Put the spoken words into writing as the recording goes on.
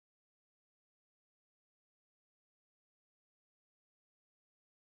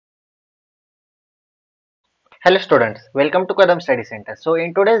Hello students, welcome to Kadam Study Center. So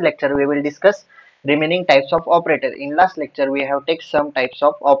in today's lecture we will discuss remaining types of operator. In last lecture we have take some types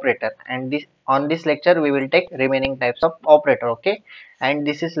of operator and on this lecture we will take remaining types of operator. Okay, and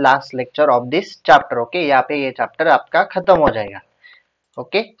this is last lecture of this chapter. Okay, यहाँ पे ये chapter आपका खत्म हो जाएगा.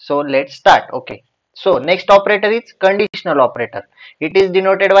 Okay, so let's start. Okay, so next operator is conditional operator. It is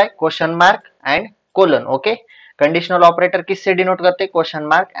denoted by question mark and colon. Okay, conditional operator किससे denote करते हैं? Question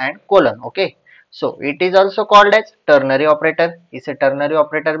mark and colon. Okay, so it is also called as ternary operator. इसे ternary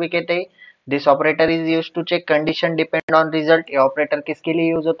operator भी कहते हैं. This operator is used to check condition depend on result. ये operator किसके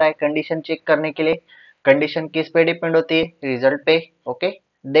लिए use होता है? Condition check करने के लिए. Condition किस पे depend होती है? Result पे. Okay,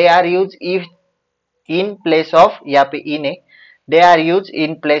 they are used if in place of यहाँ पे in है, they are used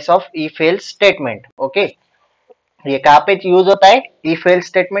in place of if else statement. Okay, ये कहाँ पे यूज होता है? if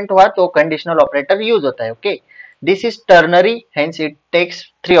else statement हुआ तो कंडीशनल ऑपरेटर यूज होता है. Okay, this is ternary, hence it takes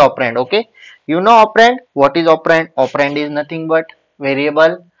three operand. Okay, you know operand. What is operand? Operand is nothing but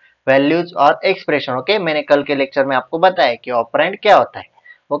variable, values और एक्सप्रेशन. ओके, मैंने कल के लेक्चर में आपको बताया कि ऑपरेंड क्या होता है.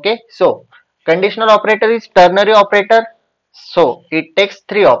 Okay, so conditional operator is ternary operator, so it takes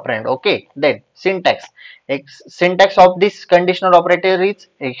three operand. Okay, then syntax of this conditional operator is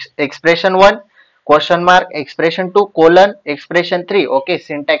expression 1 question mark, expression 2 colon, expression 3. Okay,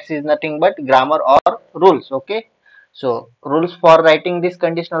 syntax is nothing but grammar or rules. Okay, so rules for writing this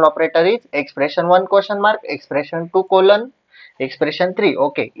conditional operator is expression 1 question mark, expression 2 colon, expression 3.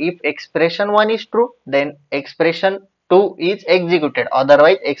 Okay, if expression 1 is true then expression 2 is executed,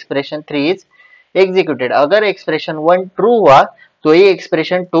 otherwise expression 3 is executed. अगर expression 1 true हुआ तो ये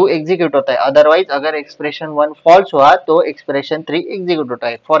expression 2 execute होता है, otherwise अगर expression 1 false हुआ तो expression 3 execute होता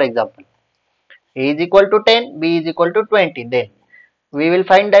है. For example, a is equal to 10, b is equal to 20, then we will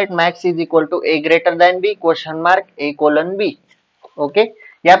find that max is equal to a greater than b question mark a colon b. Okay,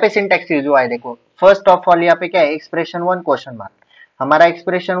 यहाँ पे syntax use हुआ है. देखो, first of all यहाँ पे क्या है? Expression 1 question mark. हमारा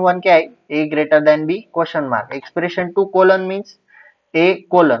एक्सप्रेशन 1 क्या है? a greater than b question mark. Expression 2 colon means a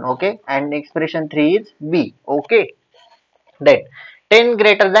colon. Okay, and expression 3 is b. Okay, then 10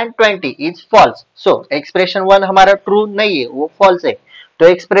 greater than 20 is false, so expression 1 हमारा true नहीं है, वो false है, तो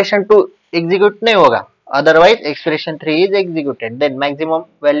expression 2 execute नहीं होगा, otherwise expression 3 is executed, then maximum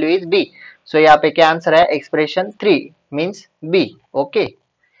value is b. so यहाँ पे क्या आंसर है? expression 3 means b. Okay,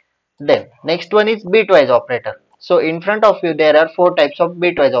 then next one is bitwise operator. So in front of you there are four types of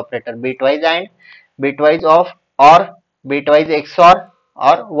bitwise operator: bitwise and, bitwise of, or bitwise XOR,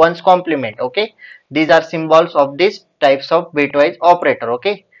 or ones complement. Okay, these are symbols of these types of bitwise operator.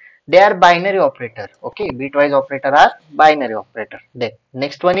 Okay, they are binary operator. Okay, bitwise operator are binary operator. Then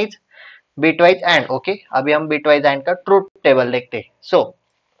next one is bitwise and. Okay, अभी हम bitwise and का truth table देखते हैं. So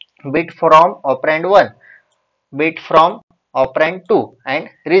bit from operand 1, bit from operand 2 and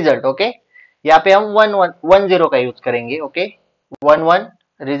result. Okay, यहाँ पे हम 1 0 का use करेंगे. Okay, 1 1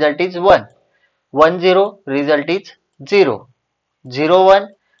 result is 1, 1 0 result is 0, 0 1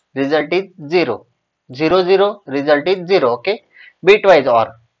 result is 0, 0 0 result is 0. Okay, bitwise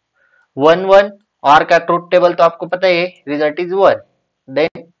और 1 1 और का ट्रूथ टेबल तो आपको पता है, result is 1,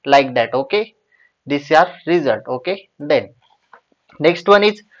 then like that. Okay, this are result. Okay, then next one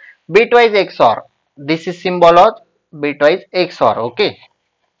is bitwise XOR. This is symbol of bitwise XOR. Okay,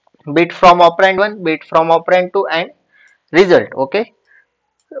 bit from operand 1, bit from operand 2 and result. Okay,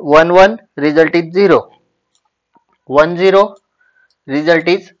 1 1 result is 0, 1 0 result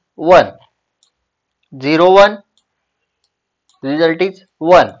is 1, 0 1 result is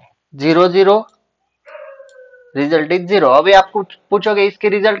 1, 0 0 result is 0. अभी आप पूछोगे इसके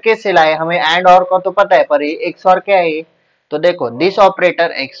result कैसे लाए? हमें and और का तो पता है, पर ये एक्सऑर क्या है? तो देखो, this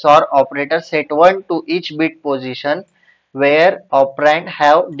operator XOR operator set 1 to each bit position where operand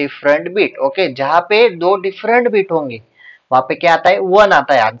have different bit. Okay, जहां पे दो डिफरेंट बिट होंगे वहां पे क्या आता है? 1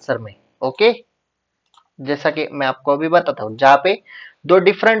 आता है आंसर में. ओके, जैसा कि मैं आपको अभी बताता हूँ, जहां पे दो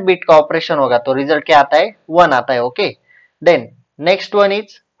डिफरेंट बिट का ऑपरेशन होगा तो रिजल्ट क्या आता है? 1 आता है. Okay, then next one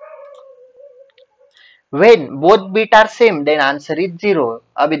is when both bit are same then answer is 0.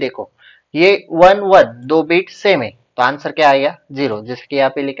 अभी देखो, ये 1 1 दो बिट सेम है तो आंसर क्या आएगा? 0, जैसे कि यहाँ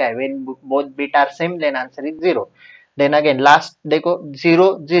पे लिखा है when both bit are same then answer is 0. then again last देखो, 0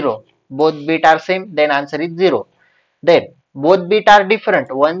 0 both bit are same then answer is 0. then both bit are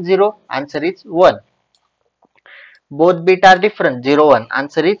different, 1 0 answer is 1, both bit are different, 0 1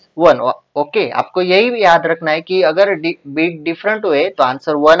 answer is 1. Okay, आपको यही याद रखना है कि अगर bit different हुए तो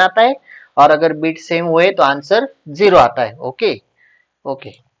आंसर 1 आता है और अगर बिट सेम हुए तो आंसर 0 आता है. Okay,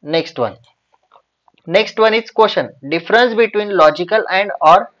 okay, next one is question difference between logical and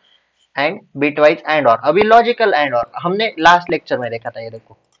और एंड बिटवाइज एंड और. अभी लॉजिकल एंड और हमने लास्ट लेक्चर में देखा था. ये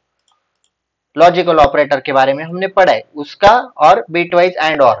देखो, लॉजिकल ऑपरेटर के बारे में हमने पढ़ा है उसका, और बिटवाइज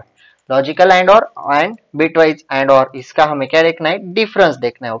एंड और, लॉजिकल एंड और एंड बिटवाइज एंड और, इसका हमें क्या देखना है, डिफरेंस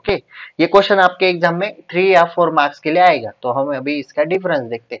देखना है। ओके, ये क्वेश्चन आपके एग्जाम में 3 या 4 मार्क्स के लिए आएगा, तो हम अभी इसका डिफरेंस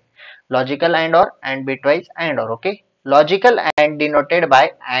देखते हैं। लॉजिकल एंड और एंड बिटवाइज एंड और। Okay, logical and denoted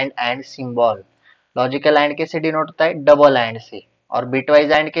by and symbol. Logical and कैसे डिनोट होता है, डबल एंड से, और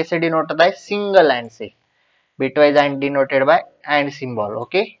बिटवाइज एंड कैसे डिनोट होता है, सिंगल एंड से। Bitwise and denoted by and symbol.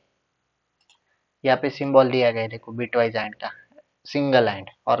 Okay, यहाँ पे सिंबल दिया गया है देखो बिटवाइज एंड का, सिंगल एंड,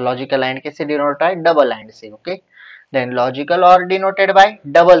 और लॉजिकल एंड कैसे डिनोट होता है, डबल एंड से। ओके, देन लॉजिकल और denoted by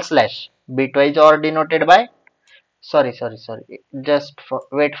double slash, bitwise और denoted by, sorry just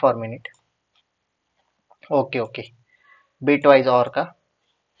wait for minute. Okay okay, bitwise और का,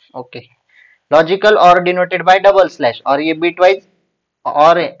 ओके, लॉजिकल और डिनोटेड बाय डबल स्लैश, और ये बिटवाइज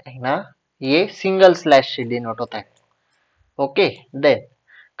और है ना, ये सिंगल स्लैश से डिनोट होता है। Okay, then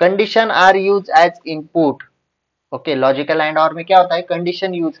condition are use as input. Okay, logical and और में क्या होता है,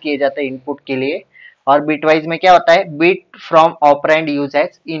 कंडीशन यूज किए जाते हैं इनपुट के लिए, और बिटवाइज में क्या होता है, bit from operand use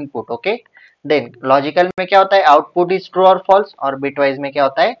as input. Okay, than logical में क्या होता है, आउटपुट इज ट्रू और फॉल्स, और बिटवाइज में क्या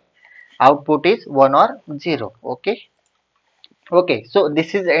होता है, आउटपुट इज 1 और 0। Okay okay, so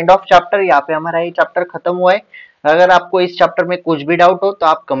this is end of chapter. यहाँ पे हमारा ये चैप्टर खत्म हुआ है। अगर आपको इस चैप्टर में कुछ भी डाउट हो तो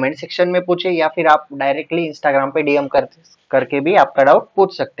आप कमेंट सेक्शन में पूछे, या फिर आप डायरेक्टली इंस्टाग्राम पे डीएम करके भी आपका डाउट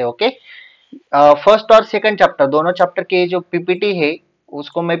पूछ सकते हो। ओके, फर्स्ट और सेकंड चैप्टर दोनों चैप्टर की जो पीपीटी है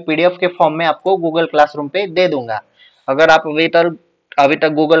उसको मैं पीडीएफ के फॉर्म में आपको गूगल क्लासरूम पे दे दूंगा। अगर आप अभी तक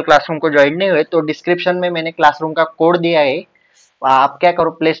गूगल क्लासरूम को ज्वाइन नहीं हुए तो डिस्क्रिप्शन में मैंने क्लासरूम का कोड दिया है। आप क्या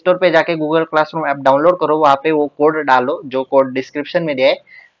करो, प्ले स्टोर पे जाके गूगल क्लासरूम ऐप डाउनलोड करो, वहां पे वो कोड डालो जो कोड डिस्क्रिप्शन में दिया है,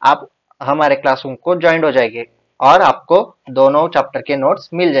 आप हमारे क्लासरूम को ज्वाइन हो जाएंगे, और आपको दोनों चैप्टर के नोट्स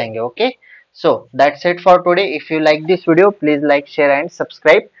मिल जाएंगे। Okay, so that's it for today. If you like this video, please like, share and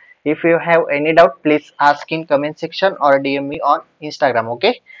subscribe. If you have any doubt, please ask in comment section or DM me on Instagram.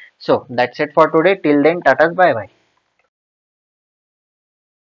 Okay, so that's it for today. Till then, tata, bye bye.